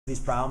these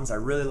problems, I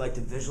really like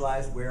to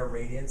visualize where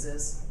radians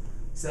is.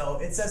 So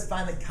it says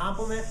find the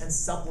complement and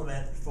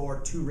supplement for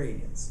 2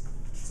 radians.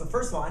 So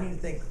first of all, I need to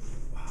think,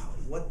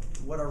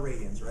 what are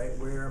radians, right?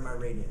 Where are my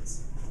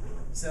radians?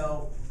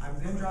 So I'm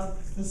going to draw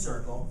the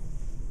circle.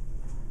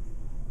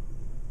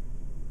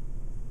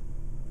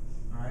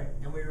 All right,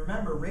 and we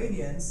remember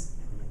radians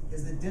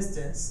is the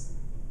distance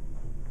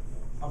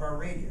of our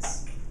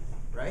radius,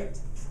 right?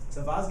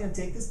 So if I was going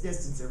to take this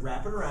distance and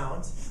wrap it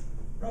around,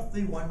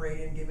 roughly 1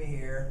 radian, give me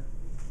here,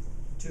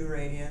 2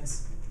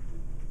 radians,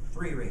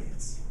 3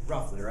 radians,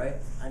 roughly, right?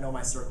 I know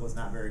my circle is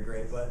not very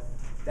great, but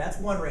that's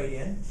 1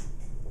 radian.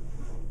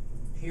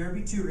 Here would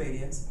be 2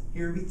 radians.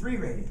 Here would be 3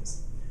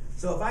 radians.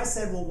 So if I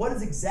said, well, what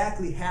is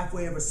exactly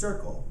halfway of a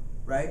circle,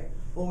 right?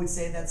 Well, we'd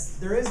say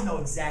there is no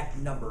exact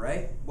number,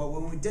 right? Well,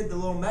 when we did the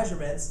little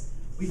measurements,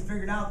 we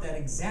figured out that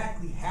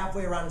exactly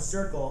halfway around a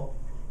circle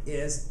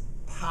is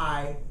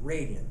pi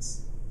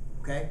radians,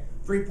 okay?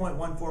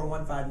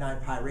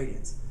 3.14159 pi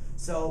radians.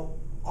 So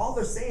all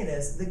they're saying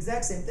is the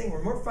exact same thing.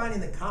 When we're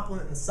finding the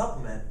complement and the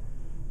supplement,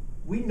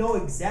 we know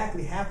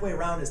exactly halfway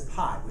around is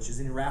pi, which is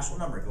an irrational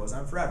number. It goes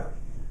on forever.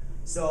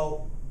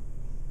 So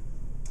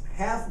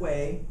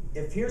halfway,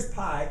 if here's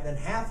pi, then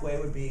halfway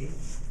would be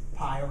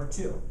pi over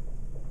 2.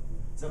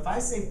 So if I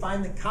say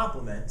find the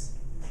complement,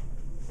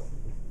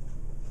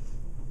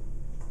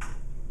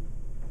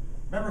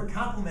 remember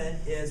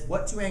complement is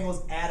what 2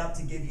 angles add up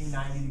to give you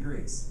 90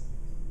 degrees,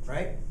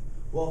 right?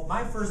 Well, if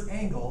my first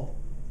angle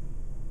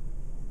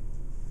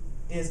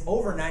is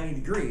over 90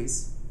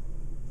 degrees,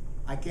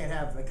 I can't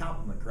have a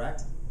complement,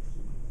 correct?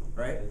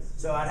 Right?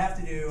 So I'd have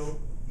to do,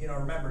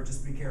 remember,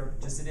 just be careful,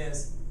 just it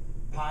is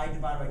pi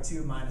divided by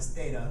 2 minus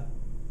theta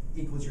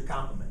equals your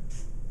complement.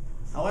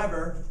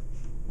 However,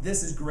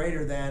 this is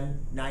greater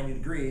than 90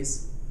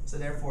 degrees, so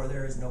therefore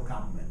there is no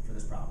complement for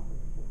this problem.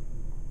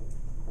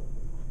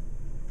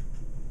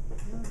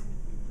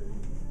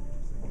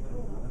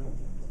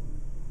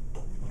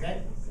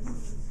 Okay?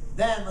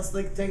 Then let's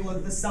take a look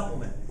at the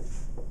supplement.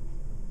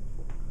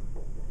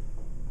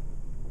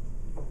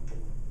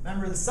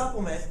 Remember, the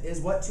supplement is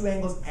what 2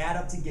 angles add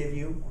up to give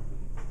you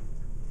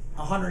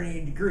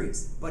 180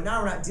 degrees. But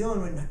now we're not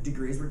dealing with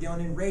degrees, we're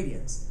dealing in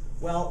radians.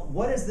 Well,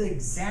 what is the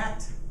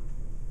exact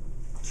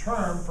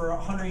term for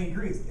 180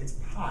 degrees? It's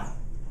pi.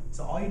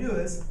 So all you do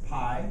is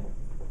pi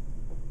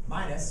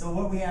minus, so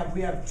what we have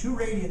 2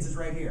 radians is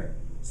right here.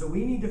 So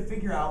we need to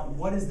figure out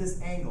what is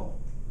this angle.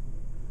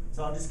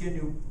 So I'm just going to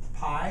do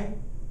pi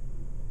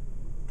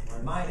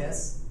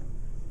minus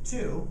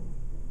 2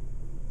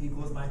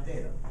 equals my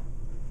theta.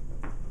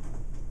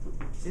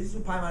 So just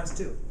do pi minus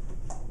 2.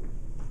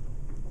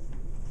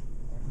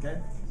 Okay?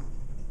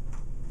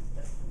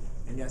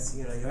 And yes,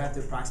 you have to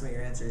approximate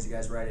your answer as you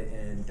guys write it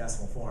in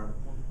decimal form.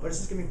 But it's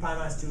just going to be pi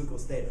minus 2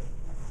 equals theta.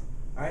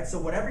 All right, so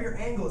whatever your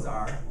angles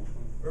are,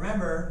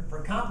 remember,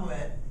 for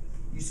complement,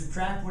 you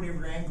subtract whatever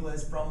your angle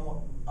is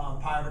from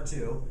pi over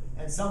 2,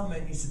 and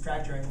supplement, you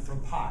subtract your angle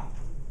from pi.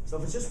 So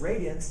if it's just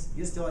radians,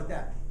 you just do it like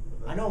that.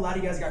 I know a lot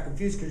of you guys got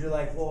confused because you're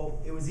like, well,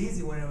 it was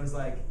easy when it was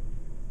like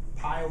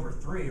pi over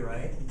 3,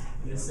 right?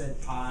 You just said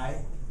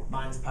pi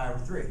minus pi over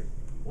 3.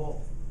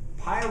 Well,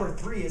 pi over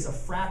 3 is a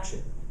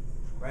fraction,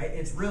 right?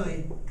 It's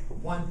really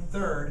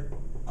 1/3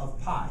 of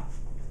pi.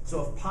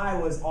 So if pi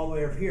was all the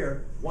way over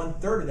here,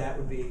 1/3 of that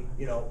would be,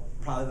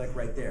 probably like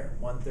right there.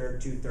 1/3,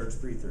 2/3,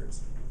 3/3.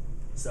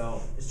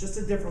 So it's just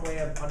a different way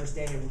of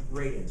understanding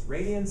radians.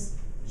 Radians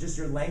is just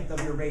your length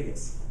of your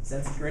radius.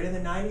 Since it's greater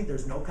than 90,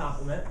 there's no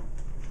complement.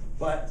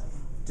 But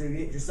to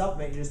get your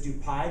supplement, you just do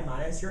pi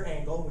minus your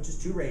angle, which is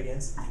 2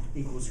 radians,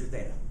 equals your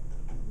theta.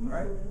 All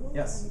right?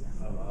 Yes?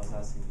 I was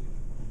asking you.